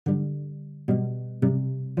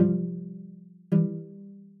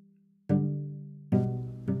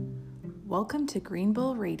welcome to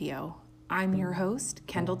Greenville Radio. I'm your host,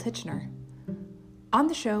 Kendall Titchener. On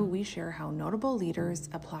the show, we share how notable leaders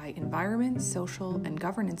apply environment, social, and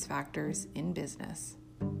governance factors in business.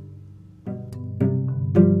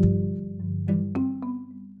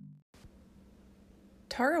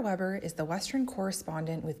 Tara Weber is the Western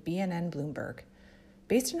correspondent with BNN Bloomberg.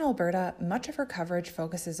 Based in Alberta, much of her coverage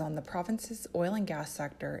focuses on the province's oil and gas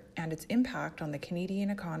sector and its impact on the Canadian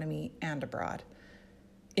economy and abroad.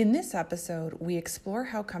 In this episode, we explore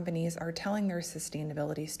how companies are telling their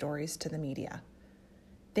sustainability stories to the media.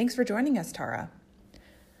 Thanks for joining us, Tara.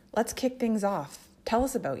 Let's kick things off. Tell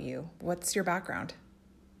us about you. What's your background?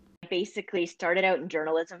 I basically started out in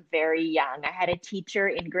journalism very young. I had a teacher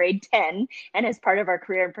in grade 10, and as part of our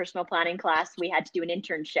career and personal planning class, we had to do an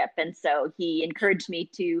internship. And so he encouraged me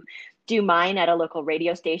to do mine at a local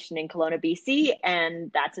radio station in Kelowna, BC.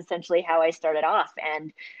 And that's essentially how I started off.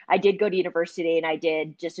 And I did go to university and I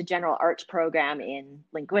did just a general arts program in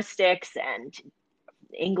linguistics and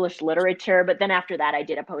English literature. But then after that, I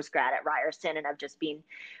did a postgrad at Ryerson, and I've just been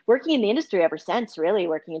working in the industry ever since, really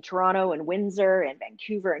working in Toronto and Windsor and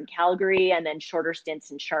Vancouver and Calgary, and then shorter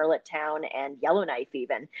stints in Charlottetown and Yellowknife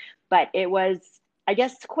even. But it was, I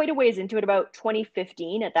guess, quite a ways into it, about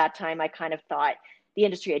 2015. At that time, I kind of thought the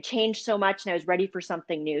industry had changed so much and I was ready for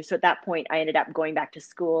something new. So at that point, I ended up going back to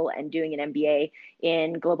school and doing an MBA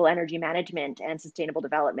in global energy management and sustainable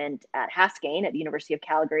development at Haskayne at the University of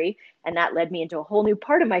Calgary. And that led me into a whole new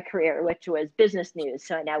part of my career, which was business news.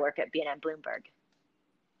 So I now work at BNN Bloomberg.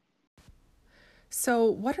 So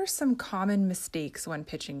what are some common mistakes when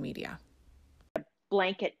pitching media?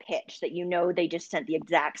 Blanket pitch that they just sent the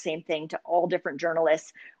exact same thing to all different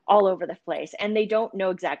journalists all over the place, and they don't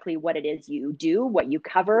know exactly what it is you do, what you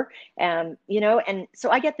cover. And so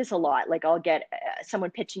I get this a lot. Like I'll get someone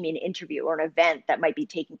pitching me an interview or an event that might be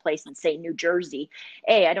taking place in, say, New Jersey.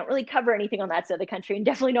 I don't really cover anything on that side of the country, and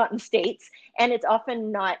definitely not in the States, and it's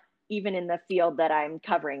often not even in the field that I'm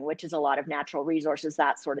covering, which is a lot of natural resources,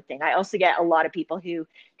 that sort of thing. I also get a lot of people who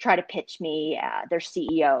try to pitch me their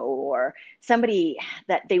CEO or somebody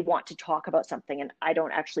that they want to talk about something, and I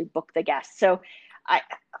don't actually book the guests. So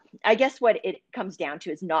I guess what it comes down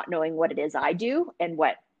to is not knowing what it is I do and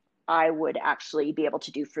what I would actually be able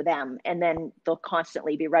to do for them. And then they'll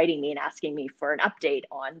constantly be writing me and asking me for an update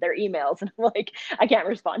on their emails. And I'm like, I can't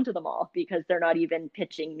respond to them all because they're not even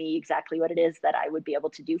pitching me exactly what it is that I would be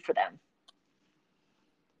able to do for them.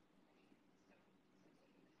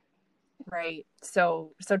 Right.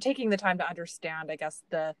 So taking the time to understand, I guess,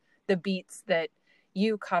 the beats that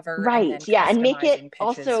you cover. Right. Yeah. And make it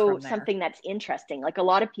also from something that's interesting. Like a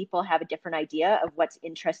lot of people have a different idea of what's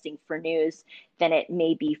interesting for news than it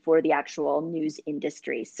may be for the actual news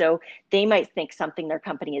industry. So they might think something their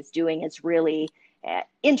company is doing is really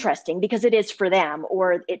interesting because it is for them,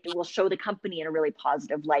 or it will show the company in a really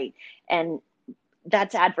positive light. And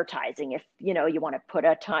that's advertising. If you want to put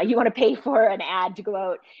you want to pay for an ad to go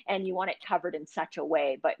out and you want it covered in such a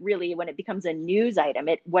way. But really, when it becomes a news item,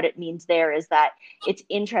 what it means there is that it's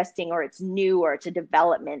interesting, or it's new, or it's a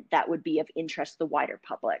development that would be of interest to the wider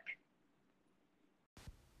public.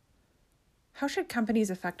 How should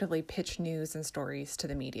companies effectively pitch news and stories to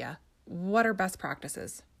the media? What are best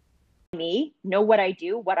practices? Me know what I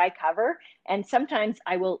do, what I cover, and sometimes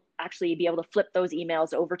I will actually be able to flip those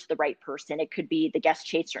emails over to the right person. It could be the guest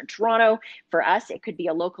chaser in Toronto. For us, it could be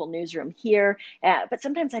a local newsroom here, but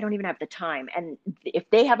sometimes I don't even have the time. And if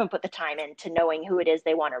they haven't put the time into knowing who it is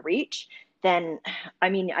they want to reach, then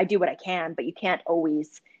I do what I can, but you can't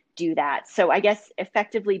always do that. So I guess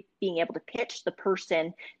effectively being able to pitch the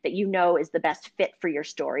person that is the best fit for your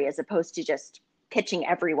story, as opposed to just pitching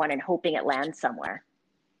everyone and hoping it lands somewhere.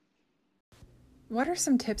 What are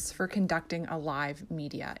some tips for conducting a live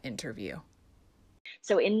media interview?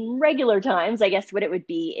 So in regular times, I guess what it would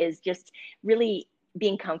be is just really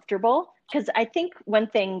being comfortable. Because I think one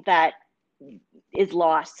thing that is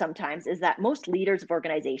lost sometimes is that most leaders of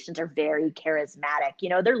organizations are very charismatic.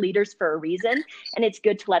 They're leaders for a reason, and it's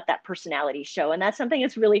good to let that personality show. And that's something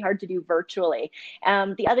that's really hard to do virtually.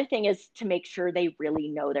 The other thing is to make sure they really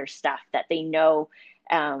know their stuff, that they know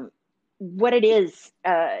what it is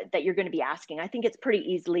that you're going to be asking. I think it's pretty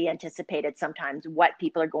easily anticipated sometimes what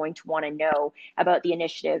people are going to want to know about the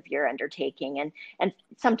initiative you're undertaking. And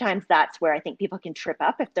sometimes that's where I think people can trip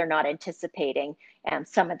up if they're not anticipating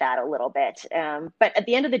some of that a little bit. But at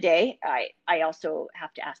the end of the day, I also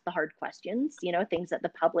have to ask the hard questions, things that the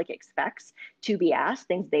public expects to be asked,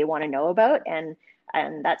 things they want to know about. And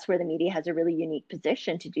that's where the media has a really unique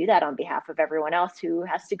position to do that on behalf of everyone else who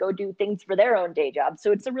has to go do things for their own day job.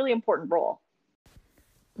 So it's a really important role.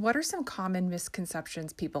 What are some common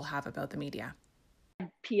misconceptions people have about the media?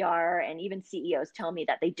 PR and even CEOs tell me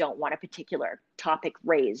that they don't want a particular topic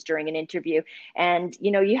raised during an interview. And,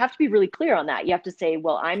 you have to be really clear on that. You have to say,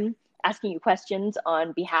 well, I'm asking you questions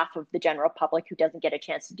on behalf of the general public who doesn't get a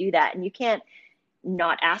chance to do that. And you can't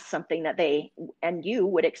not ask something that they and you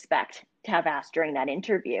would expect to have asked during that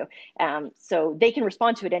interview. So they can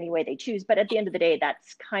respond to it any way they choose. But at the end of the day,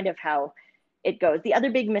 that's kind of how it goes. The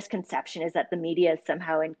other big misconception is that the media is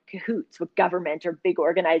somehow in cahoots with government or big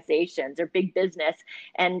organizations or big business.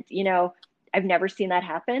 And, I've never seen that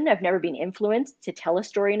happen. I've never been influenced to tell a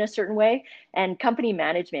story in a certain way. And company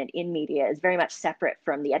management in media is very much separate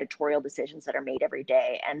from the editorial decisions that are made every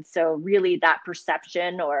day. And so really that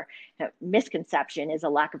perception or misconception is a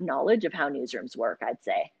lack of knowledge of how newsrooms work, I'd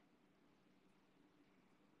say.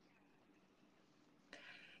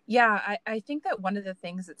 Yeah, I think that one of the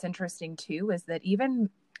things that's interesting too is that even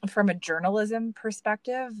from a journalism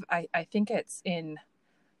perspective, I think it's in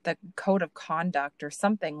the code of conduct or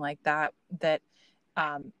something like that, that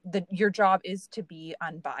that your job is to be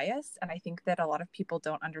unbiased. And I think that a lot of people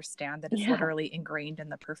don't understand that it's Yeah. literally ingrained in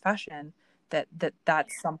the profession,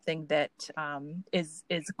 that's something that is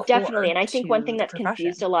Definitely. core And I think one to thing the that's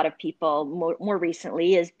confused profession. a lot of people more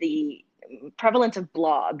recently is the prevalence of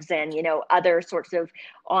blogs and, other sorts of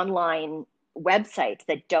online websites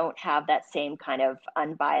that don't have that same kind of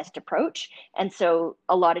unbiased approach. And so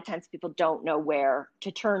a lot of times people don't know where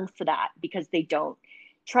to turn for that because they don't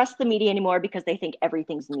trust the media anymore because they think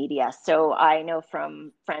everything's media. So I know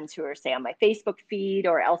from friends who are, say, on my Facebook feed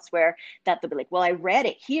or elsewhere, that they'll be like, well, I read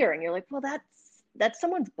it here. And you're like, well, that's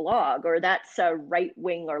someone's blog, or that's a right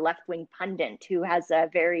wing or left wing pundit who has a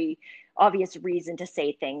very obvious reason to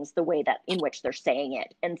say things the way that in which they're saying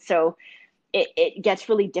it. And so it gets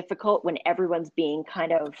really difficult when everyone's being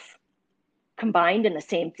kind of combined in the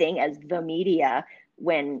same thing as the media,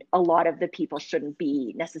 when a lot of the people shouldn't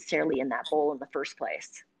be necessarily in that bowl in the first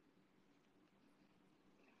place.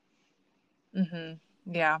 Hmm.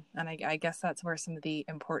 Yeah, and I guess that's where some of the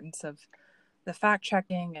importance of the fact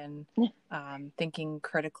checking and thinking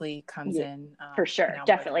critically comes Yeah, in for sure, now more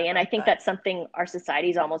than definitely. And I ever. think But that's something our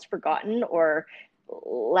society's almost forgotten or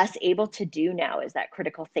less able to do now, is that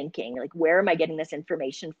critical thinking. Like, where am I getting this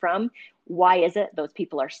information from? Why is it those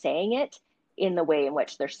people are saying it in the way in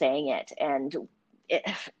which they're saying it? It,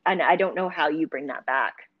 and I don't know how you bring that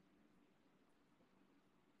back.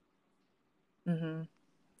 hmm,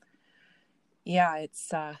 yeah,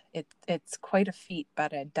 it's quite a feat,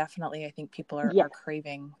 but definitely I think people Yeah. are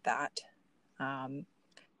craving that. Um,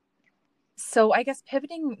 So, I guess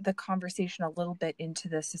pivoting the conversation a little bit into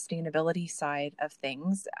the sustainability side of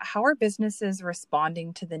things, how are businesses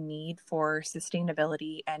responding to the need for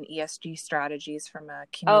sustainability and ESG strategies from a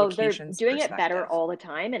Oh, they're communications doing it better perspective? all the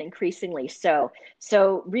time and increasingly so.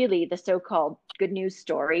 So, really, the so called good news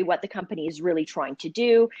story, what the company is really trying to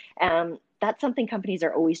do, that's something companies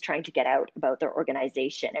are always trying to get out about their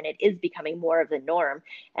organization. And it is becoming more of the norm.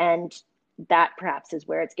 And that perhaps is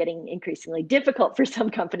where it's getting increasingly difficult for some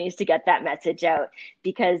companies to get that message out,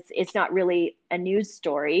 because it's not really a news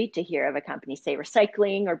story to hear of a company, say,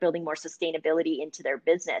 recycling or building more sustainability into their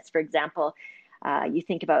business. For example, you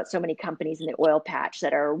think about so many companies in the oil patch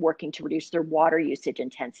that are working to reduce their water usage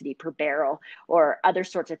intensity per barrel or other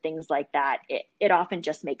sorts of things like that. It often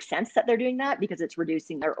just makes sense that they're doing that because it's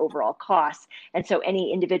reducing their overall costs. And so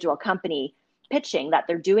any individual company pitching that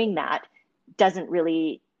they're doing that doesn't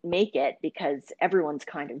really make it, because everyone's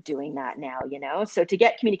kind of doing that now. So to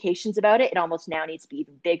get communications about it, it almost now needs to be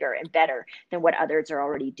even bigger and better than what others are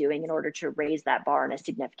already doing in order to raise that bar in a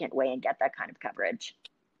significant way and get that kind of coverage.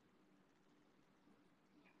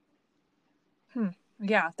 Hmm.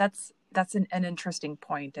 Yeah, that's an interesting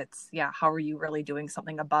point. It's yeah, how are you really doing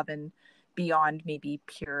something above and beyond maybe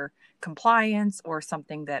pure compliance or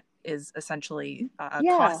something that is essentially a cost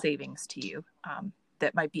Yeah. savings to you,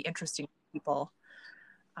 that might be interesting to people.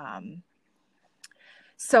 Um,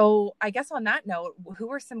 So I guess on that note,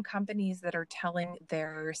 who are some companies that are telling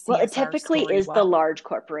their Well, it CSR typically story is the well? large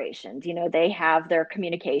corporations. They have their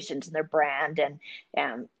communications and their brand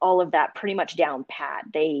and all of that pretty much down pat.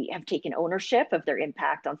 They have taken ownership of their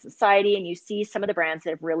impact on society. And you see some of the brands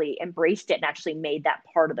that have really embraced it and actually made that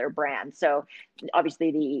part of their brand. So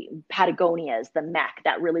obviously the Patagonias, the MEC,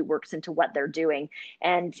 that really works into what they're doing.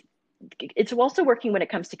 And it's also working when it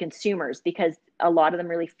comes to consumers, because a lot of them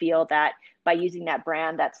really feel that by using that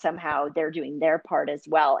brand, that somehow they're doing their part as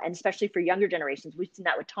well. And especially for younger generations, we've seen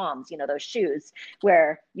that with Tom's, those shoes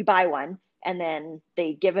where you buy one and then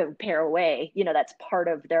they give a pair away. That's part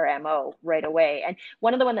of their MO right away. And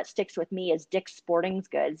one of the one that sticks with me is Dick's Sporting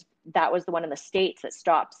Goods that was the one in the States that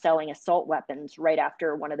stopped selling assault weapons right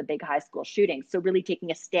after one of the big high school shootings. So really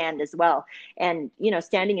taking a stand as well, and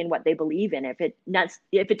standing in what they believe in, if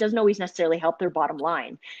it doesn't always necessarily help their bottom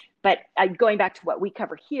line. But going back to what we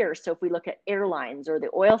cover here, so if we look at airlines or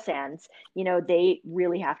the oil sands, they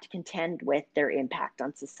really have to contend with their impact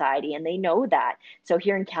on society, and they know that. So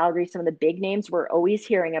here in Calgary, some of the big names we're always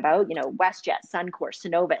hearing about, WestJet, Suncor,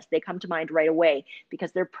 Cenovus, they come to mind right away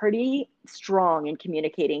because they're pretty strong in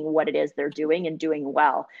communicating what it is they're doing and doing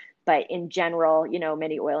well. But in general,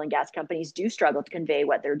 many oil and gas companies do struggle to convey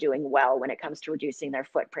what they're doing well when it comes to reducing their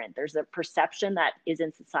footprint. There's a perception that is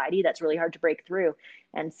in society that's really hard to break through.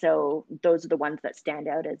 And so those are the ones that stand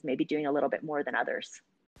out as maybe doing a little bit more than others.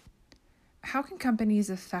 How can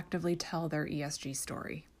companies effectively tell their ESG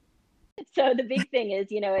story? So the big thing is,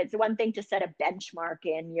 it's one thing to set a benchmark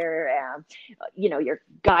in your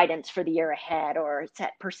guidance for the year ahead, or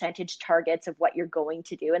set percentage targets of what you're going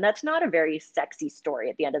to do. And that's not a very sexy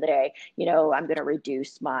story at the end of the day. I'm going to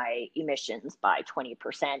reduce my emissions by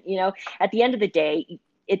 20%. At the end of the day,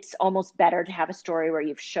 it's almost better to have a story where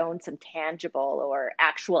you've shown some tangible or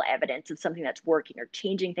actual evidence of something that's working or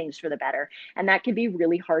changing things for the better. And that can be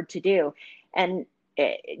really hard to do. And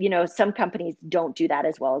some companies don't do that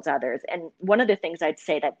as well as others. And one of the things I'd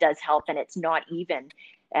say that does help, and it's not even,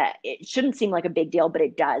 it shouldn't seem like a big deal, but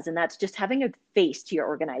it does. And that's just having a face to your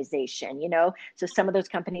organization, So some of those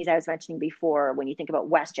companies I was mentioning before, when you think about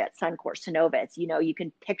WestJet, Suncor, Cenovus, you can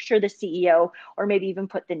picture the CEO or maybe even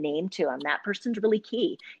put the name to them. That person's really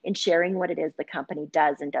key in sharing what it is the company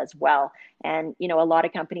does and does well. And, a lot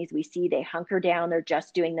of companies we see, they hunker down, they're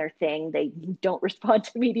just doing their thing. They don't respond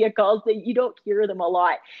to media calls. You don't hear them a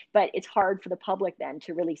lot, but it's hard for the public then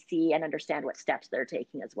to really see and understand what steps they're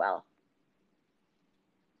taking as well.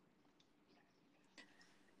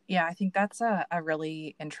 Yeah, I think that's a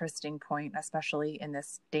really interesting point, especially in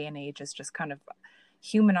this day and age, is just kind of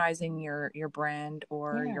humanizing your brand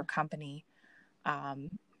or your company.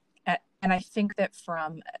 And I think that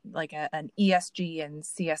from like an ESG and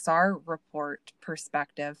CSR report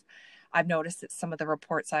perspective, I've noticed that some of the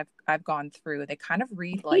reports I've gone through, they kind of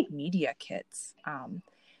read like media kits.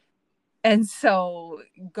 And so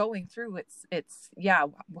going through it's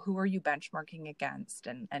who are you benchmarking against,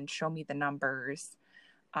 and show me the numbers.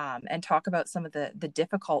 And talk about some of the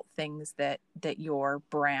difficult things that your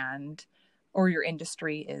brand or your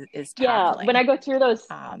industry is tackling. Yeah, when I go through those,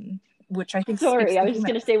 which I think. Sorry, I was just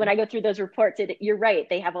going to say, when I go through those reports, you're right.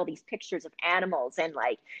 They have all these pictures of animals and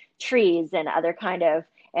like trees and other kind of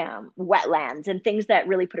wetlands and things that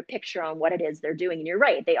really put a picture on what it is they're doing. And you're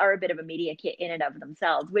right, they are a bit of a media kit in and of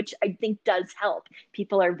themselves, which I think does help.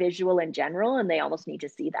 People are visual in general, and they almost need to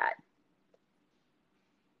see that.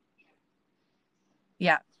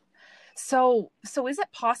 Yeah. So is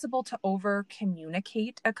it possible to over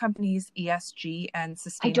communicate a company's ESG and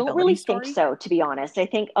sustainability I don't really story? think so, to be honest. I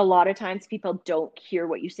think a lot of times people don't hear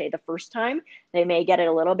what you say the first time. They may get it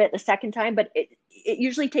a little bit the second time, but it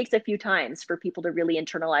usually takes a few times for people to really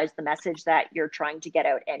internalize the message that you're trying to get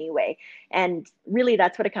out anyway. And really,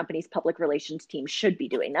 that's what a company's public relations team should be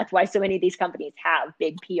doing. That's why so many of these companies have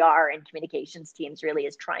big PR and communications teams, really,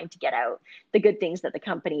 is trying to get out the good things that the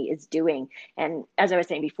company is doing. And as I was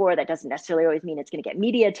saying before, that doesn't necessarily always mean it's going to get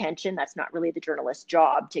media attention. That's not really the journalist's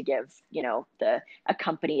job to give, a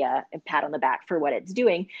company a pat on the back for what it's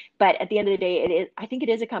doing. But at the end of the day, I think it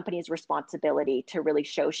is a company's responsibility to really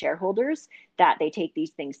show shareholders that they take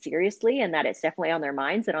these things seriously, and that it's definitely on their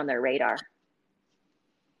minds and on their radar.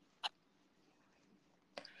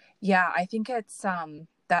 Yeah, I think it's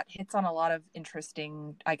that hits on a lot of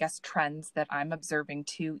interesting, I guess, trends that I'm observing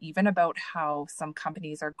too, even about how some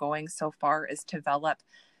companies are going so far as to develop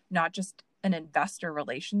not just an investor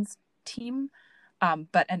relations team,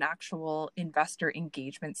 but an actual investor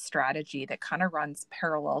engagement strategy that kind of runs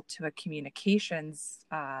parallel to a communications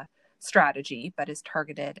strategy, but is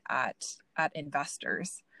targeted at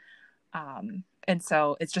investors. And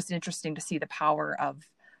so it's just interesting to see the power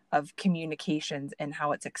of communications and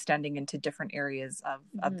how it's extending into different areas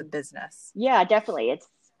of the business. Yeah, definitely.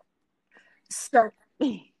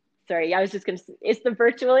 Sorry, I was just going to say, it's the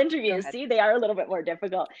virtual interviews. See, they are a little bit more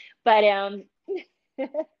difficult, but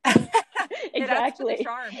exactly.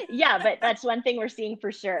 Yeah, but that's one thing we're seeing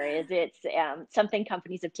for sure, is it's something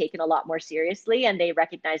companies have taken a lot more seriously, and they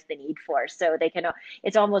recognize the need for. So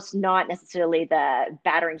it's almost not necessarily the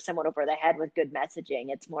battering someone over the head with good messaging.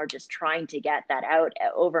 It's more just trying to get that out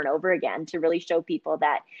over and over again to really show people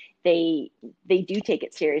that they do take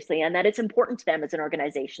it seriously, and that it's important to them as an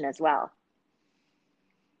organization as well.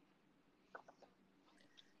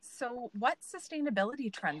 So what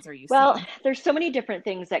sustainability trends are you Well, seeing? there's so many different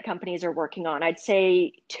things that companies are working on. I'd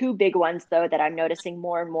say two big ones, though, that I'm noticing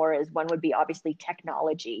more and more is one would be obviously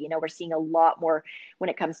technology. We're seeing a lot more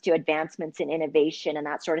when it comes to advancements in innovation and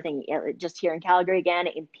that sort of thing. Just here in Calgary again,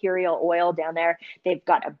 Imperial Oil down there, they've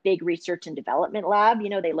got a big research and development lab.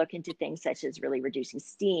 They look into things such as really reducing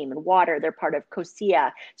steam and water. They're part of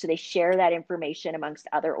COSIA, so they share that information amongst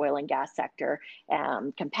other oil and gas sector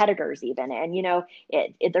competitors even. And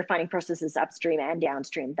they're finding processes upstream and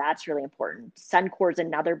downstream. That's really important. Suncor is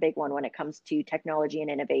another big one when it comes to technology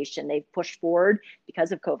and innovation. They've pushed forward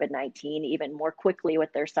because of COVID-19 even more quickly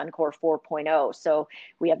with their Suncor 4.0. So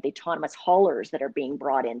we have the autonomous haulers that are being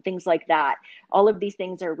brought in, things like that. All of these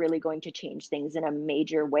things are really going to change things in a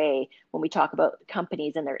major way when we talk about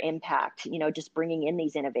companies and their impact, just bringing in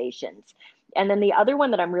these innovations. And then the other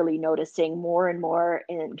one that I'm really noticing more and more,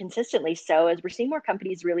 and consistently so, is we're seeing more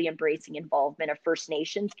companies really embracing involvement of First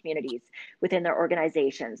Nations communities within their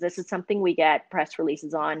organizations. This is something we get press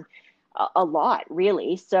releases on a lot,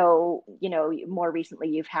 really. So, more recently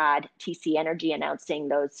you've had TC Energy announcing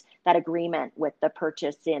that agreement with the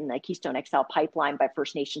purchase in the Keystone XL pipeline by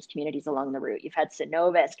First Nations communities along the route. You've had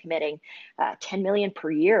Cenovus committing $10 million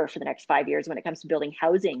per year for the next 5 years when it comes to building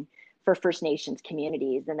housing for First Nations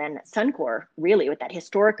communities. And then Suncor, really, with that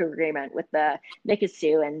historic agreement with the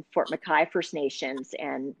Mikisew and Fort McKay First Nations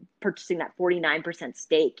and purchasing that 49%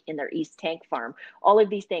 stake in their East Tank farm. All of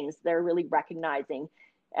these things, they're really recognizing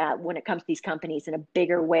when it comes to these companies in a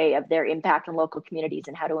bigger way of their impact on local communities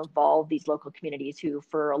and how to involve these local communities who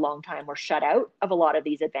for a long time were shut out of a lot of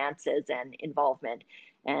these advances and involvement.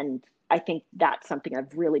 And I think that's something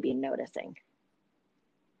I've really been noticing.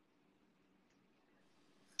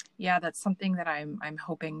 Yeah, that's something that I'm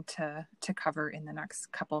hoping to cover in the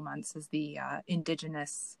next couple of months is the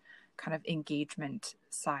Indigenous kind of engagement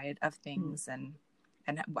side of things and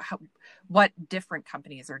what different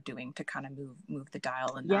companies are doing to kind of move the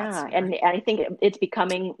dial in that sphere. And I think it's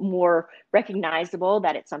becoming more recognizable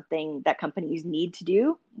that it's something that companies need to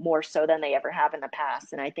do more so than they ever have in the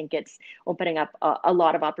past. And I think it's opening up a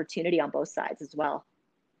lot of opportunity on both sides as well.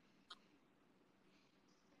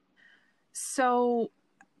 So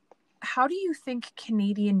how do you think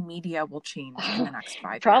Canadian media will change in the next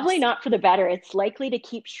 5 years? Probably not for the better. It's likely to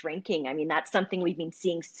keep shrinking. I mean, that's something we've been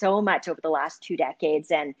seeing so much over the last 2 decades.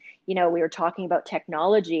 And, we were talking about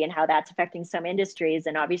technology and how that's affecting some industries.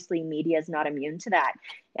 And obviously, media is not immune to that.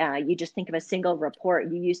 You just think of a single report.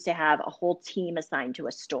 You used to have a whole team assigned to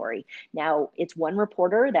a story. Now it's one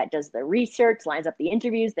reporter that does the research, lines up the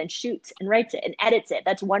interviews, then shoots and writes it and edits it.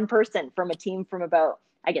 That's one person from a team from about,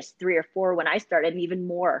 I guess, 3 or 4 when I started, and even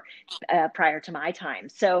more prior to my time.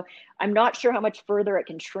 So I'm not sure how much further it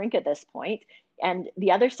can shrink at this point. And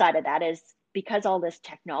the other side of that is because all this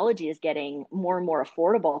technology is getting more and more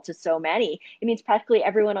affordable to so many, it means practically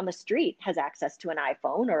everyone on the street has access to an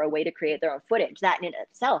iPhone or a way to create their own footage. That in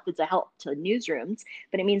itself is a help to newsrooms,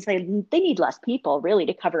 but it means they need less people really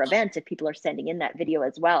to cover events if people are sending in that video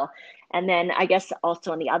as well. And then I guess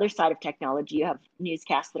also on the other side of technology, you have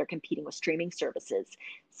newscasts that are competing with streaming services.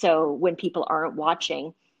 So when people aren't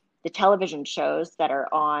watching the television shows that are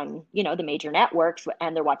on, the major networks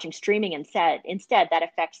and they're watching streaming instead, that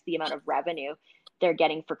affects the amount of revenue they're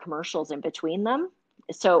getting for commercials in between them.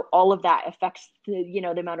 So all of that affects the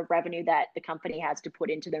amount of revenue that the company has to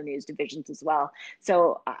put into their news divisions as well.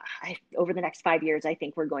 So over the next 5 years, I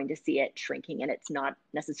think we're going to see it shrinking, and it's not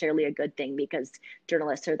necessarily a good thing because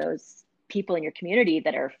journalists are those people in your community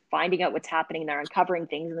that are finding out what's happening. They're uncovering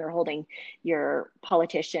things, and they're holding your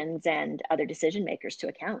politicians and other decision makers to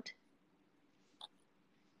account.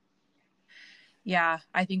 Yeah,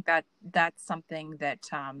 I think that's something that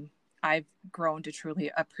I've grown to truly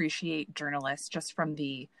appreciate journalists just from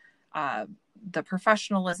the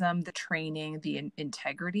professionalism, the training, the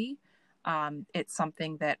integrity. It's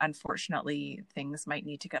something that unfortunately things might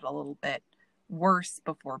need to get a little bit worse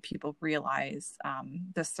before people realize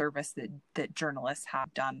the service that journalists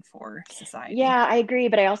have done for society. Yeah, I agree.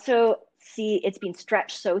 But I also see it's been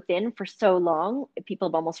stretched so thin for so long, people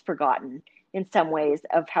have almost forgotten in some ways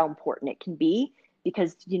of how important it can be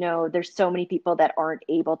because, there's so many people that aren't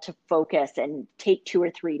able to focus and take 2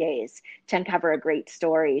 or 3 days to uncover a great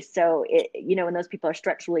story. So, when those people are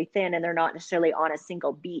stretched really thin and they're not necessarily on a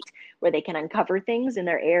single beat where they can uncover things in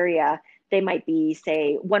their area, they might be,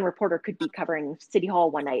 say, one reporter could be covering City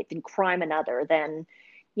Hall one night, then crime another, then,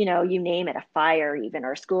 you name it, a fire even,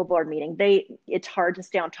 or a school board meeting. It's hard to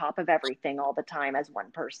stay on top of everything all the time as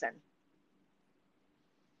one person.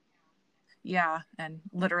 Yeah, and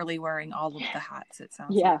literally wearing all of the hats, it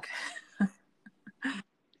sounds Yeah. like.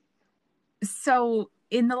 So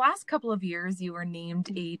in the last couple of years, you were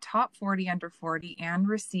named a top 40 under 40 and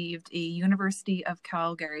received a University of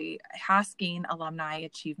Calgary Haskayne Alumni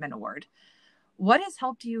Achievement Award. What has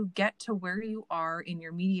helped you get to where you are in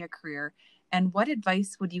your media career, and what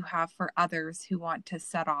advice would you have for others who want to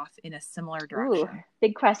set off in a similar Ooh, direction?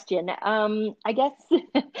 big question. I guess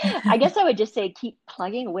I guess I would just say keep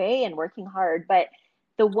plugging away and working hard. But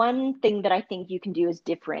the one thing that I think you can do is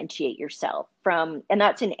differentiate yourself from, and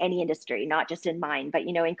that's in any industry, not just in mine, but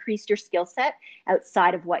increase your skill set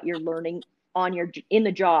outside of what you're learning on your in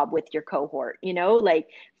the job with your cohort. Like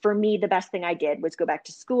for me, the best thing I did was go back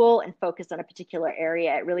to school and focus on a particular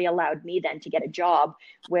area. It really allowed me then to get a job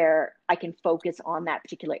where I can focus on that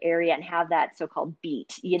particular area and have that so-called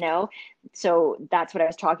beat. So that's what I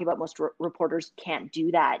was talking about. Most reporters can't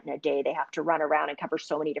do that in a day. They have to run around and cover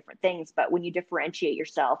so many different things. But when you differentiate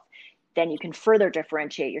yourself, then you can further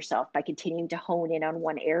differentiate yourself by continuing to hone in on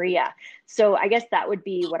one area. So I guess that would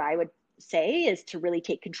be what I would say, is to really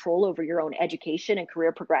take control over your own education and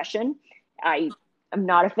career progression. I'm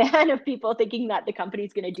not a fan of people thinking that the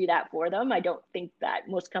company's going to do that for them. I don't think that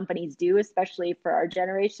most companies do, especially for our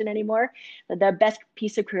generation anymore. The best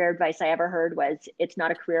piece of career advice I ever heard was, it's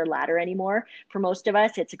not a career ladder anymore. For most of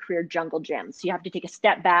us, it's a career jungle gym. So you have to take a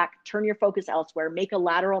step back, turn your focus elsewhere, make a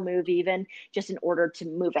lateral move even, just in order to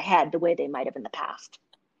move ahead the way they might have in the past.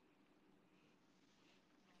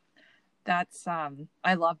 That's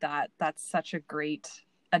I love that. That's such a great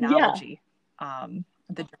Yeah, analogy.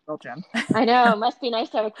 The jungle gym. I know. It must be nice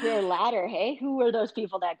to have a career ladder. Hey, who were those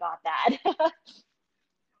people that got that?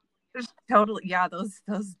 Totally. Yeah,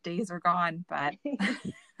 those days are gone, but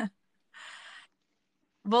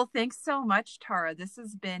well, thanks so much, Tara. This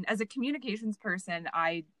has been, as a communications person,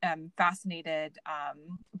 I am fascinated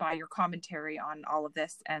by your commentary on all of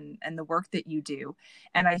this and the work that you do.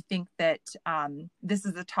 And I think that this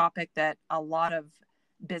is a topic that a lot of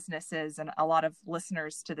businesses and a lot of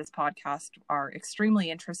listeners to this podcast are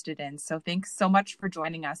extremely interested in. So thanks so much for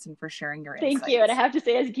joining us and for sharing your Thank you. And I insights. have to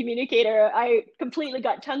say, as a communicator, I completely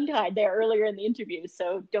got tongue tied there earlier in the interview.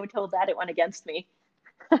 So don't hold that one against me.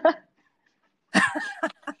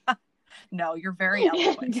 No, you're very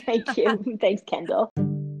eloquent. Thank you. Thanks, Kendall.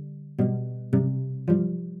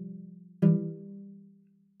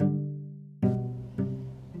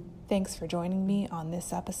 Thanks for joining me on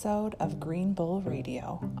this episode of Green Bull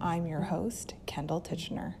Radio. I'm your host, Kendall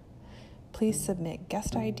Titchener. Please submit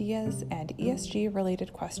guest ideas and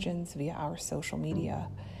ESG-related questions via our social media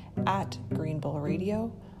at Green Bull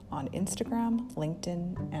Radio on Instagram,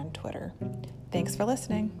 LinkedIn, and Twitter. Thanks for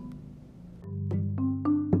listening.